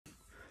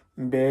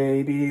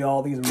Baby,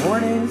 all these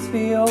mornings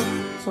feel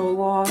so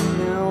long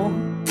now,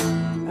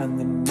 and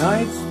the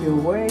nights feel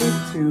way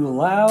too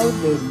loud.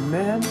 They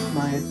demand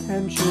my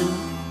attention,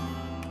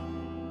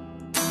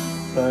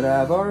 but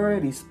I've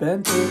already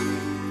spent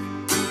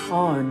it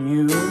on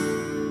you.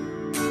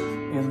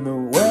 In the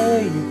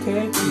way you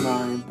take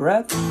my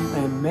breath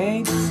and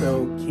make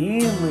so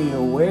keenly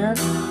aware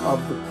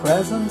of the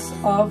presence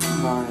of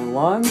my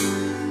lungs,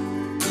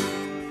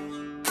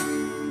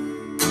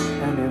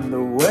 and in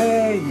the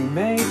way you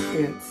make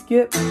it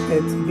skip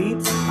its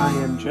beats, I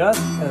am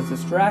just as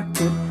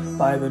distracted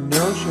by the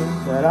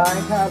notion that I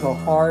have a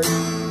heart.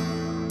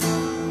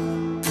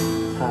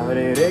 How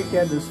did it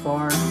get this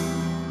far?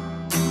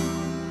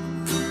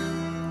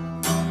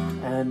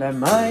 And I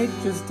might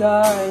just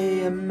die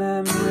in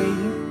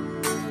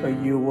memory, but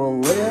you will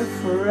live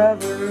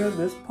forever.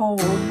 This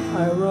poem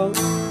I wrote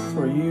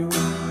for you,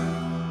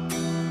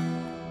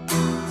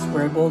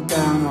 scribbled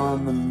down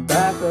on the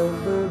back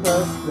of the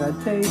bus that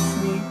takes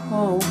me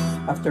home,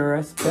 after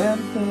I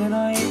spent the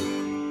night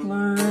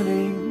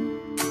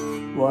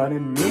learning what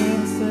it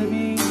means to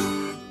be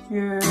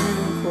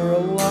yearning for a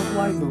love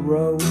like the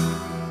road.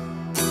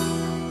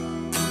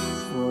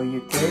 Will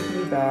you take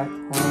me back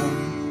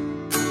home?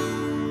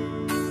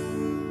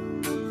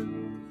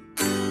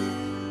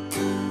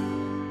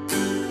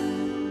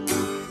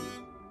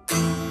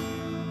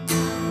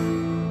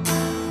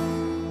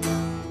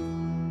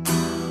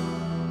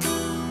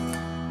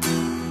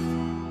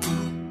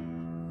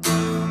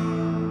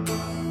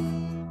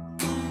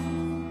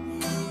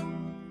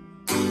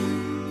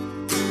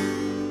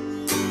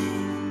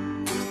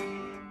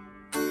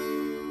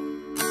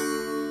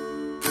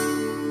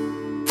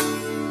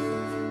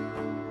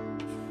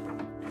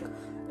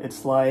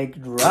 It's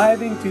like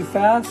driving too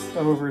fast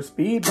over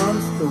speed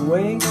bumps, the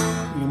way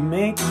you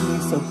make me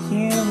so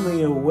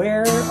keenly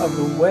aware of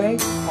the way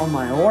all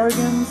my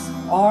organs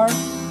are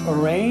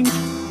arranged.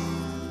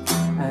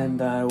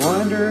 And I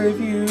wonder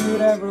if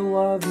you'd ever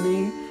love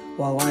me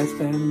while I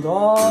spend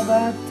all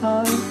that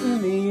time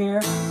in the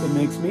air. It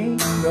makes me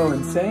go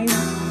insane.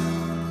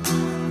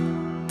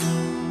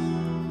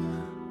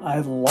 I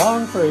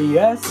long for a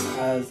yes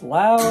as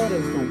loud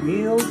as the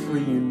wheels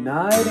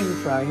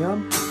reuniting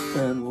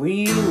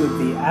triumphantly with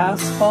the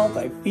asphalt.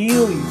 I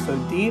feel you so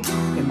deep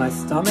in my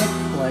stomach,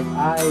 like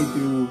I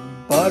do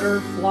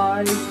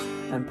butterflies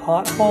and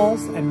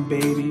potholes. And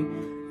baby,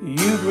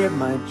 you grip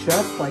my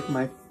chest like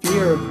my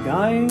fear of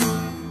dying.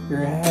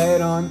 Your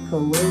head-on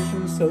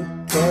collision so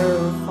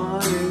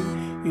terrifying.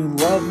 You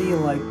love me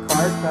like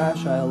car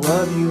crash, I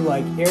love you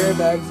like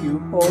airbags. You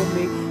hold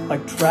me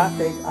like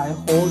traffic, I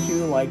hold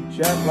you like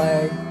jet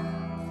lag.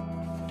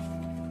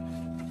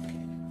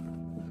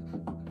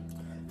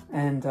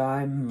 And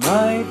I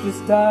might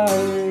just die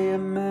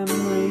in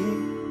memory,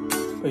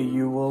 but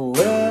you will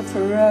live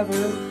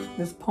forever.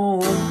 This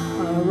poem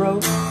I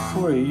wrote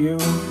for you,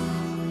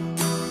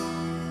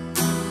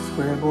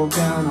 scribbled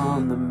down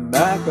on the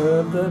back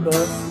of the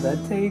bus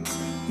that takes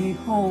me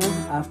home,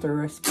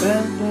 after I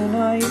spent the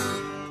night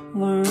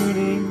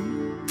learning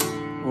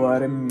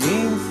what it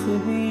means to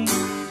be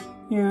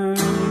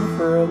yearning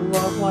for a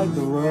love like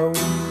the road.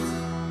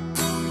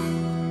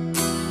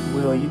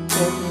 Will you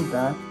take me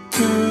back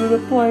to the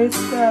place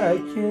that I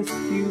kissed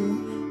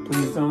you?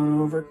 Please don't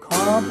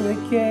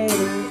overcomplicate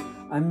it.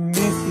 I miss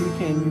you,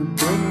 can you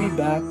bring me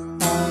back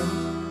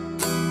home?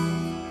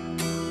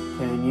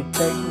 Can you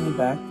take me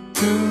back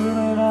to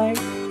the night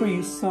where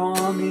you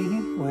saw me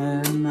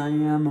when I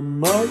am a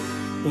mote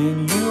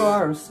and you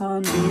are a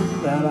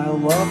sunbeam that I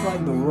love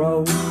like the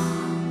rose?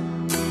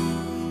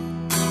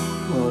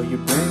 Will you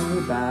bring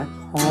me back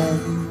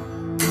home?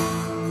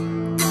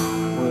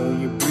 Will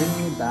you bring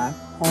me back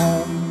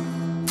home?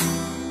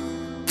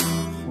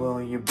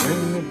 Will you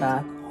bring me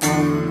back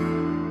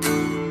home?